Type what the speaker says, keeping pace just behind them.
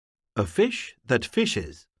A Fish That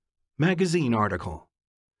Fishes, magazine article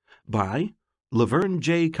by Laverne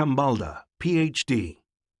J. Cambalda, Ph.D.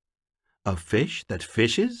 A fish that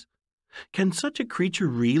fishes? Can such a creature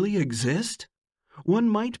really exist? One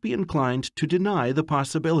might be inclined to deny the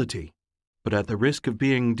possibility, but at the risk of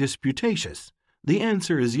being disputatious, the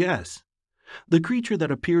answer is yes. The creature that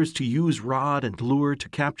appears to use rod and lure to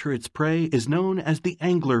capture its prey is known as the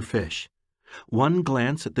anglerfish. One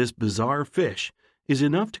glance at this bizarre fish is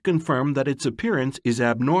enough to confirm that its appearance is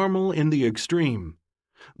abnormal in the extreme.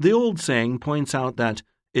 The old saying points out that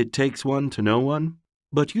it takes one to know one,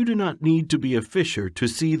 but you do not need to be a fisher to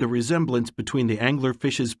see the resemblance between the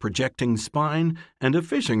anglerfish's projecting spine and a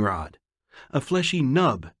fishing rod. A fleshy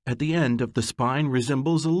nub at the end of the spine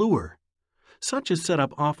resembles a lure. Such a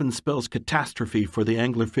setup often spells catastrophe for the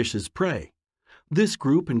anglerfish's prey. This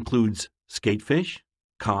group includes skatefish,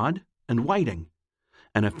 cod, and whiting.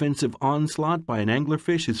 An offensive onslaught by an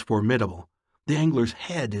anglerfish is formidable. The angler's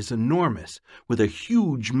head is enormous, with a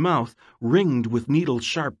huge mouth ringed with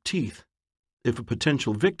needle-sharp teeth. If a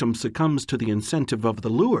potential victim succumbs to the incentive of the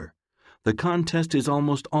lure, the contest is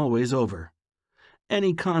almost always over.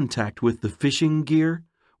 Any contact with the fishing gear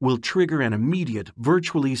will trigger an immediate,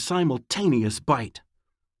 virtually simultaneous bite.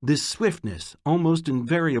 This swiftness almost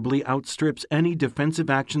invariably outstrips any defensive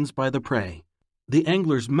actions by the prey. The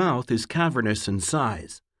angler's mouth is cavernous in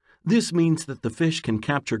size. This means that the fish can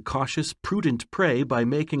capture cautious, prudent prey by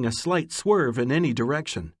making a slight swerve in any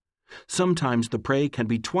direction. Sometimes the prey can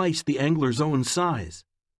be twice the angler's own size.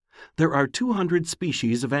 There are 200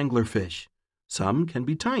 species of anglerfish. Some can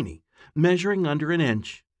be tiny, measuring under an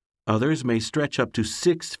inch. Others may stretch up to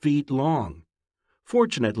 6 feet long.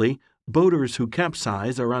 Fortunately, boaters who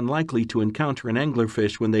capsize are unlikely to encounter an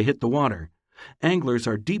anglerfish when they hit the water. Anglers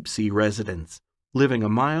are deep-sea residents, living a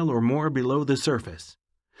mile or more below the surface.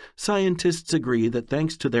 Scientists agree that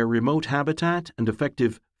thanks to their remote habitat and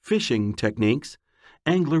effective fishing techniques,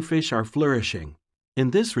 anglerfish are flourishing.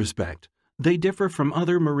 In this respect, they differ from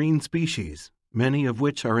other marine species, many of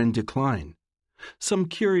which are in decline. Some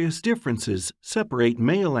curious differences separate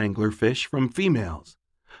male anglerfish from females.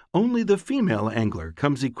 Only the female angler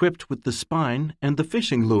comes equipped with the spine and the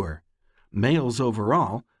fishing lure. Males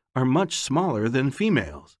overall are much smaller than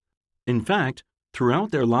females. In fact,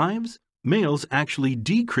 throughout their lives, males actually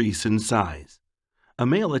decrease in size. A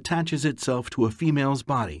male attaches itself to a female's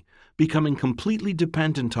body, becoming completely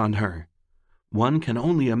dependent on her. One can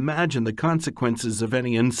only imagine the consequences of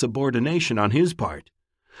any insubordination on his part.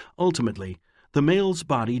 Ultimately, the male's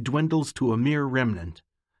body dwindles to a mere remnant.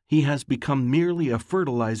 He has become merely a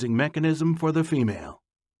fertilizing mechanism for the female.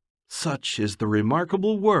 Such is the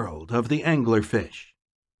remarkable world of the anglerfish.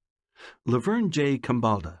 Laverne J.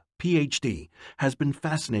 Cambalda, Ph.D., has been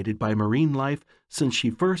fascinated by marine life since she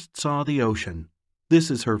first saw the ocean. This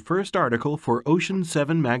is her first article for Ocean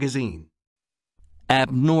 7 magazine.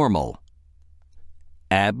 Abnormal.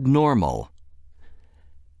 Abnormal.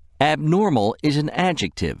 Abnormal is an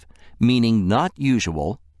adjective meaning not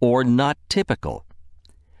usual or not typical.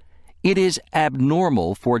 It is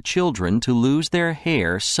abnormal for children to lose their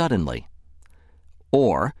hair suddenly.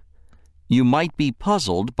 Or, you might be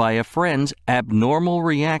puzzled by a friend's abnormal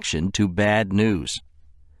reaction to bad news.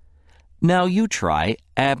 Now you try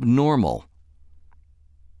abnormal.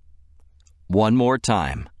 One more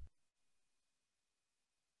time.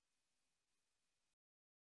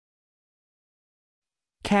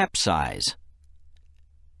 Capsize.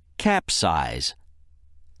 Capsize.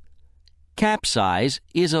 Capsize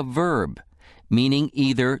is a verb, meaning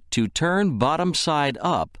either to turn bottom side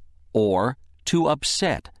up or to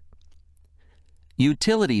upset.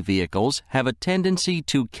 Utility vehicles have a tendency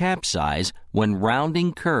to capsize when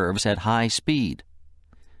rounding curves at high speed.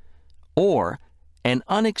 Or, an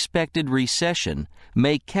unexpected recession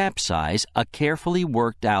may capsize a carefully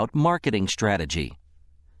worked out marketing strategy.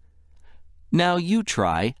 Now you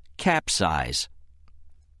try capsize.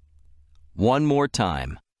 One more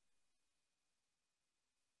time.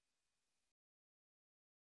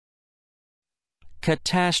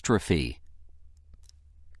 Catastrophe.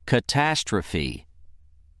 Catastrophe.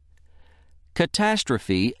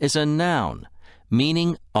 Catastrophe is a noun,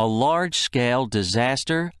 meaning a large-scale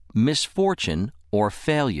disaster, misfortune, or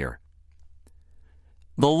failure.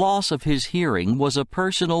 The loss of his hearing was a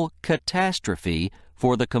personal catastrophe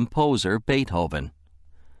for the composer Beethoven.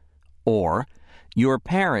 Or, your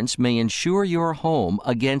parents may insure your home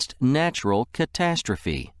against natural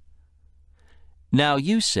catastrophe. Now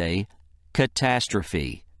you say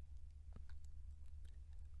catastrophe.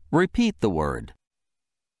 Repeat the word.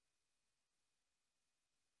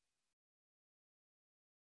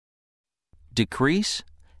 Decrease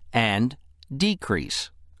and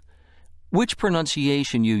decrease. Which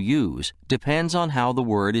pronunciation you use depends on how the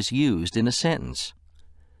word is used in a sentence.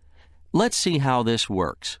 Let's see how this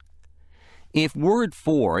works. If word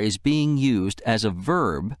for is being used as a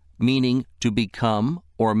verb, meaning to become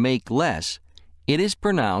or make less, it is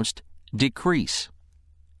pronounced decrease.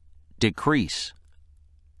 Decrease.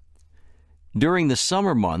 During the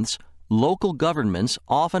summer months, local governments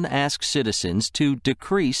often ask citizens to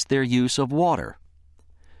decrease their use of water.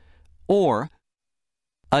 Or,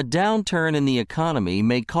 a downturn in the economy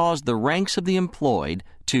may cause the ranks of the employed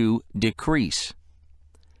to decrease.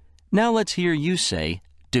 Now let's hear you say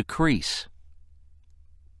decrease.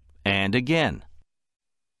 And again.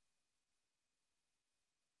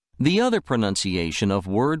 The other pronunciation of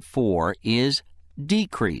word for is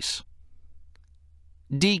decrease.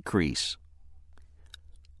 Decrease.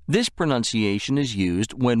 This pronunciation is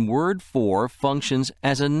used when word for functions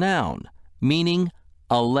as a noun, meaning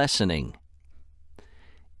a lessening.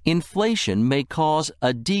 Inflation may cause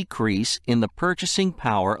a decrease in the purchasing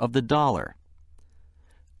power of the dollar.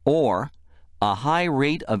 Or, a high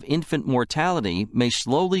rate of infant mortality may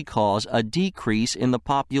slowly cause a decrease in the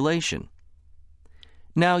population.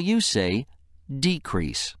 Now you say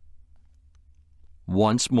decrease.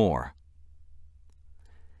 Once more.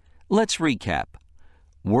 Let's recap.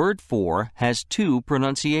 Word for has two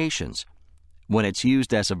pronunciations. When it's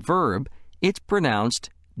used as a verb, it's pronounced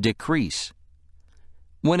decrease.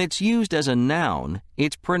 When it's used as a noun,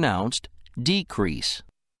 it's pronounced decrease.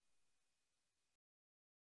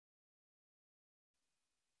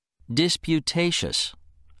 Disputatious.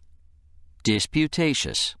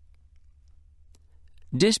 Disputatious.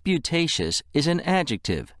 Disputatious is an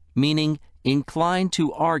adjective meaning inclined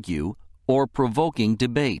to argue or provoking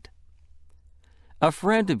debate. A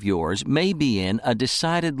friend of yours may be in a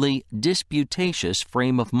decidedly disputatious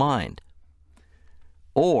frame of mind.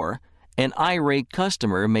 Or, an irate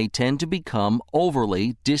customer may tend to become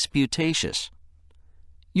overly disputatious.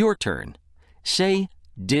 Your turn. Say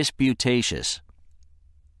disputatious.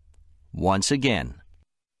 Once again.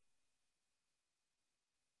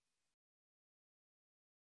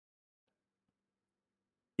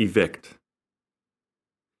 Evict.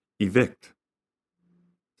 Evict.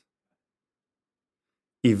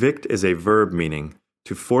 Evict is a verb meaning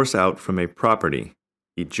to force out from a property,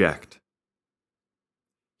 eject.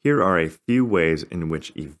 Here are a few ways in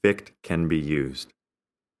which evict can be used.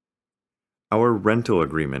 Our rental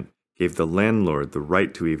agreement gave the landlord the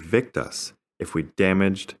right to evict us if we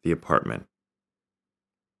damaged the apartment.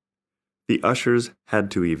 The ushers had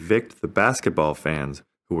to evict the basketball fans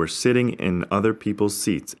who were sitting in other people's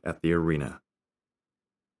seats at the arena.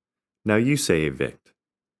 Now you say evict.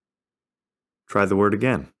 Try the word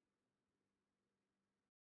again.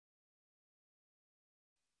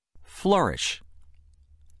 Flourish.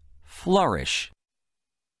 Flourish.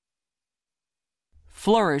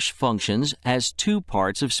 Flourish functions as two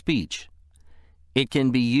parts of speech. It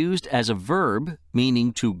can be used as a verb,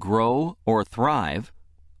 meaning to grow or thrive,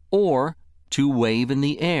 or to wave in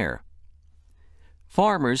the air.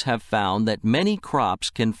 Farmers have found that many crops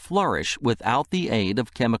can flourish without the aid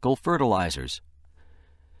of chemical fertilizers.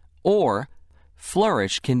 Or,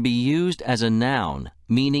 flourish can be used as a noun,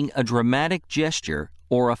 meaning a dramatic gesture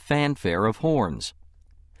or a fanfare of horns.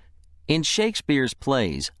 In Shakespeare's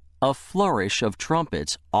plays, a flourish of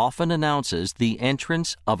trumpets often announces the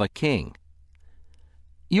entrance of a king.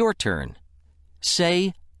 Your turn.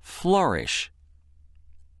 Say flourish.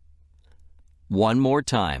 One more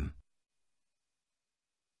time.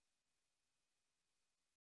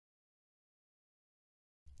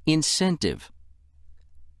 Incentive.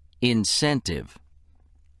 Incentive.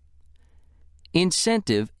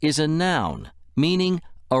 Incentive is a noun, meaning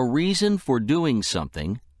a reason for doing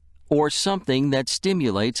something or something that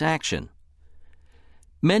stimulates action.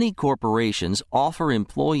 Many corporations offer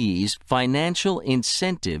employees financial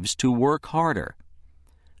incentives to work harder.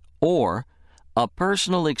 Or, a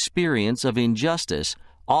personal experience of injustice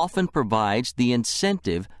often provides the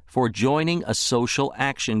incentive for joining a social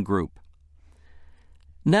action group.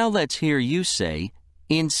 Now let's hear you say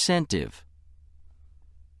incentive.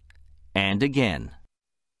 And again.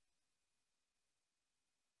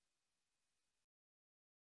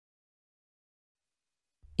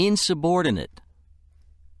 Insubordinate.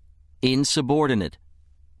 Insubordinate.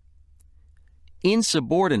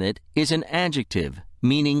 Insubordinate is an adjective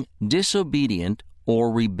meaning disobedient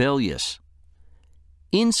or rebellious.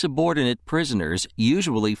 Insubordinate prisoners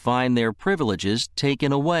usually find their privileges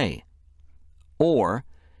taken away. Or,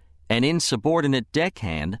 an insubordinate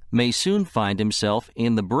deckhand may soon find himself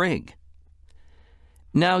in the brig.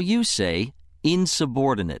 Now you say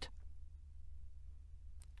insubordinate.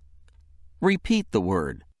 Repeat the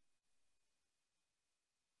word.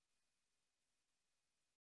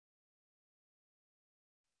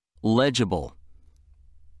 legible.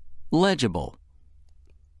 Legible.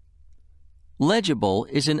 Legible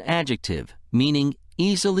is an adjective meaning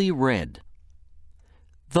easily read.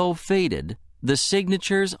 Though faded, the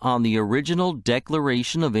signatures on the original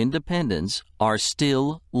Declaration of Independence are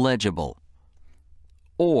still legible.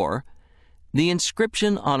 Or, the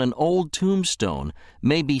inscription on an old tombstone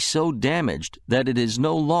may be so damaged that it is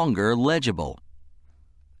no longer legible.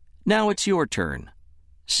 Now it's your turn.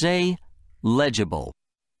 Say legible.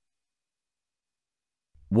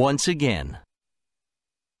 Once again.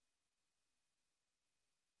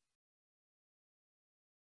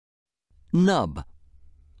 Nub.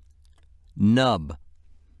 Nub.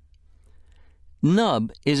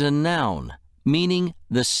 Nub is a noun meaning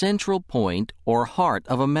the central point or heart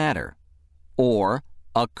of a matter, or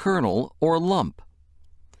a kernel or lump.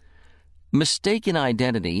 Mistaken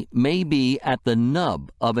identity may be at the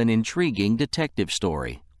nub of an intriguing detective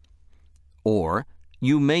story. Or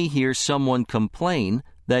you may hear someone complain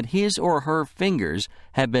that his or her fingers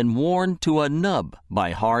have been worn to a nub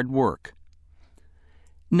by hard work.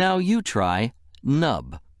 Now you try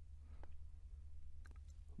nub.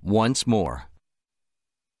 Once more.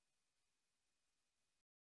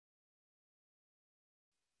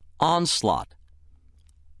 Onslaught.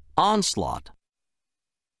 Onslaught.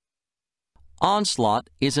 Onslaught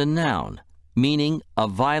is a noun, meaning a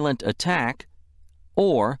violent attack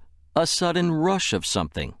or a sudden rush of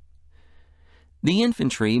something. The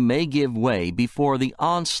infantry may give way before the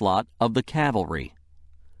onslaught of the cavalry,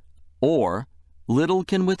 or little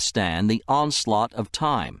can withstand the onslaught of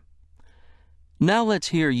time. Now let's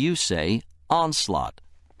hear you say onslaught.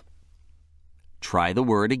 Try the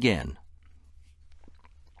word again.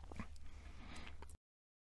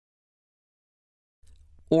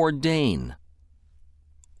 Ordain.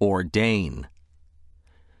 Ordain.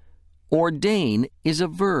 Ordain is a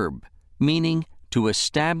verb meaning to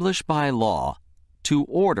establish by law, to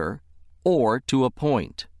order, or to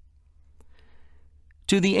appoint.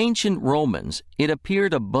 To the ancient Romans, it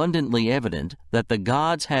appeared abundantly evident that the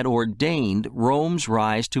gods had ordained Rome's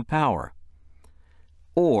rise to power.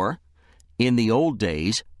 Or, in the old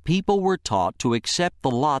days, people were taught to accept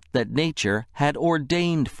the lot that nature had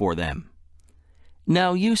ordained for them.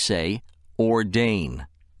 Now you say, ordain.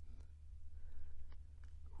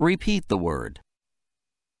 Repeat the word.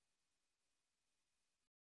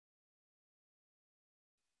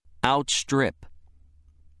 Outstrip.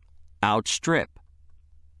 Outstrip.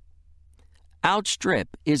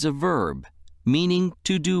 Outstrip is a verb meaning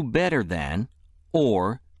to do better than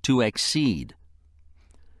or to exceed.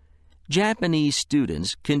 Japanese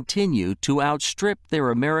students continue to outstrip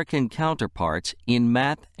their American counterparts in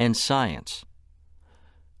math and science.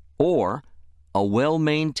 Or, a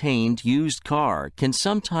well-maintained used car can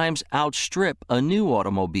sometimes outstrip a new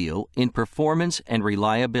automobile in performance and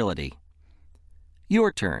reliability.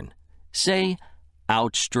 Your turn. Say,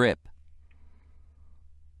 outstrip.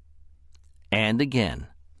 And again.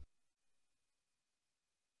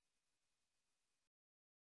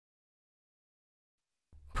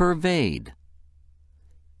 Pervade.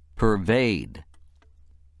 Pervade.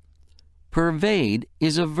 Pervade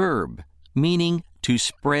is a verb meaning to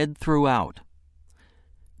spread throughout.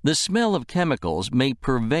 The smell of chemicals may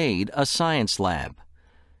pervade a science lab.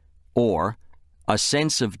 Or, a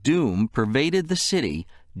sense of doom pervaded the city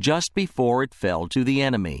just before it fell to the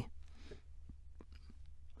enemy.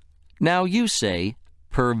 Now you say,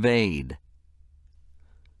 pervade.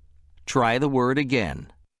 Try the word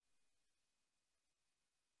again.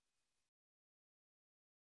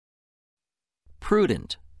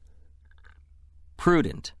 Prudent.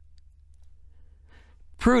 Prudent.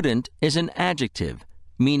 Prudent is an adjective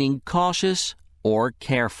meaning cautious or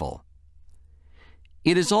careful.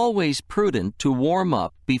 It is always prudent to warm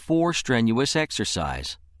up before strenuous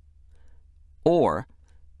exercise. Or,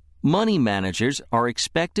 money managers are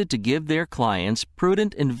expected to give their clients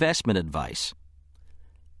prudent investment advice.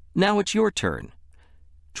 Now it's your turn.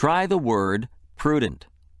 Try the word prudent.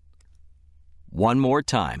 One more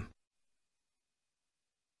time.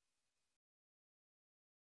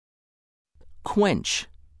 Quench.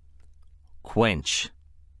 Quench.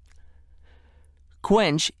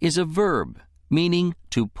 Quench is a verb meaning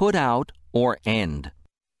to put out or end.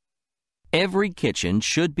 Every kitchen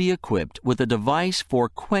should be equipped with a device for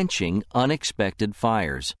quenching unexpected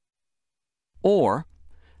fires. Or,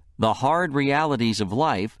 the hard realities of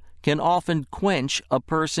life can often quench a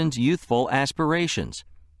person's youthful aspirations.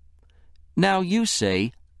 Now you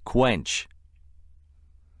say, quench.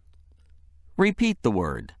 Repeat the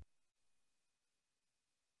word.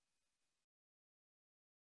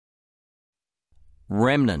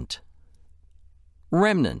 Remnant.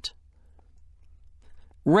 Remnant.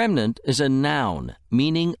 Remnant is a noun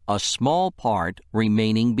meaning a small part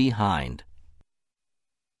remaining behind.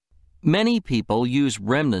 Many people use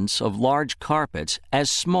remnants of large carpets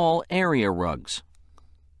as small area rugs.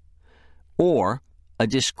 Or, a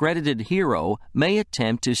discredited hero may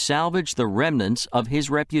attempt to salvage the remnants of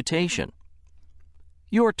his reputation.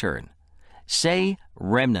 Your turn. Say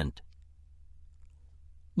remnant.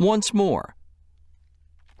 Once more.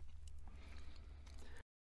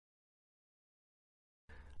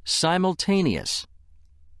 Simultaneous.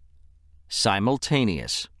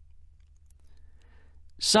 Simultaneous.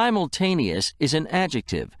 Simultaneous is an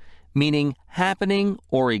adjective meaning happening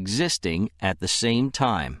or existing at the same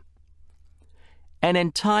time. An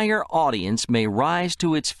entire audience may rise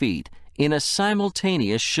to its feet in a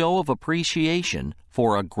simultaneous show of appreciation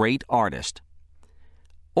for a great artist.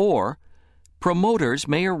 Or, promoters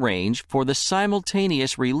may arrange for the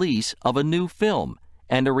simultaneous release of a new film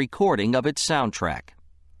and a recording of its soundtrack.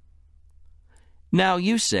 Now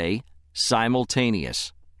you say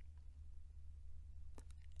simultaneous.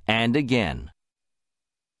 And again.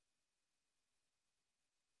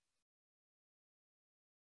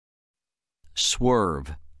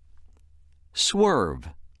 Swerve. Swerve.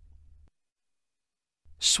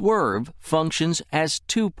 Swerve functions as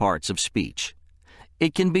two parts of speech.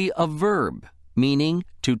 It can be a verb, meaning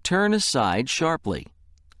to turn aside sharply.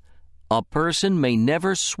 A person may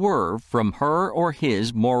never swerve from her or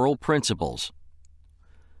his moral principles.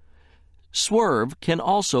 Swerve can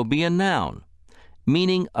also be a noun,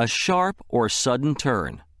 meaning a sharp or sudden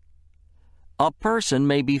turn. A person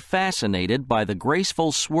may be fascinated by the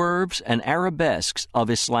graceful swerves and arabesques of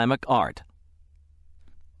Islamic art.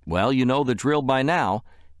 Well, you know the drill by now.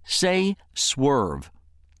 Say swerve.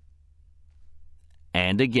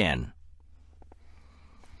 And again.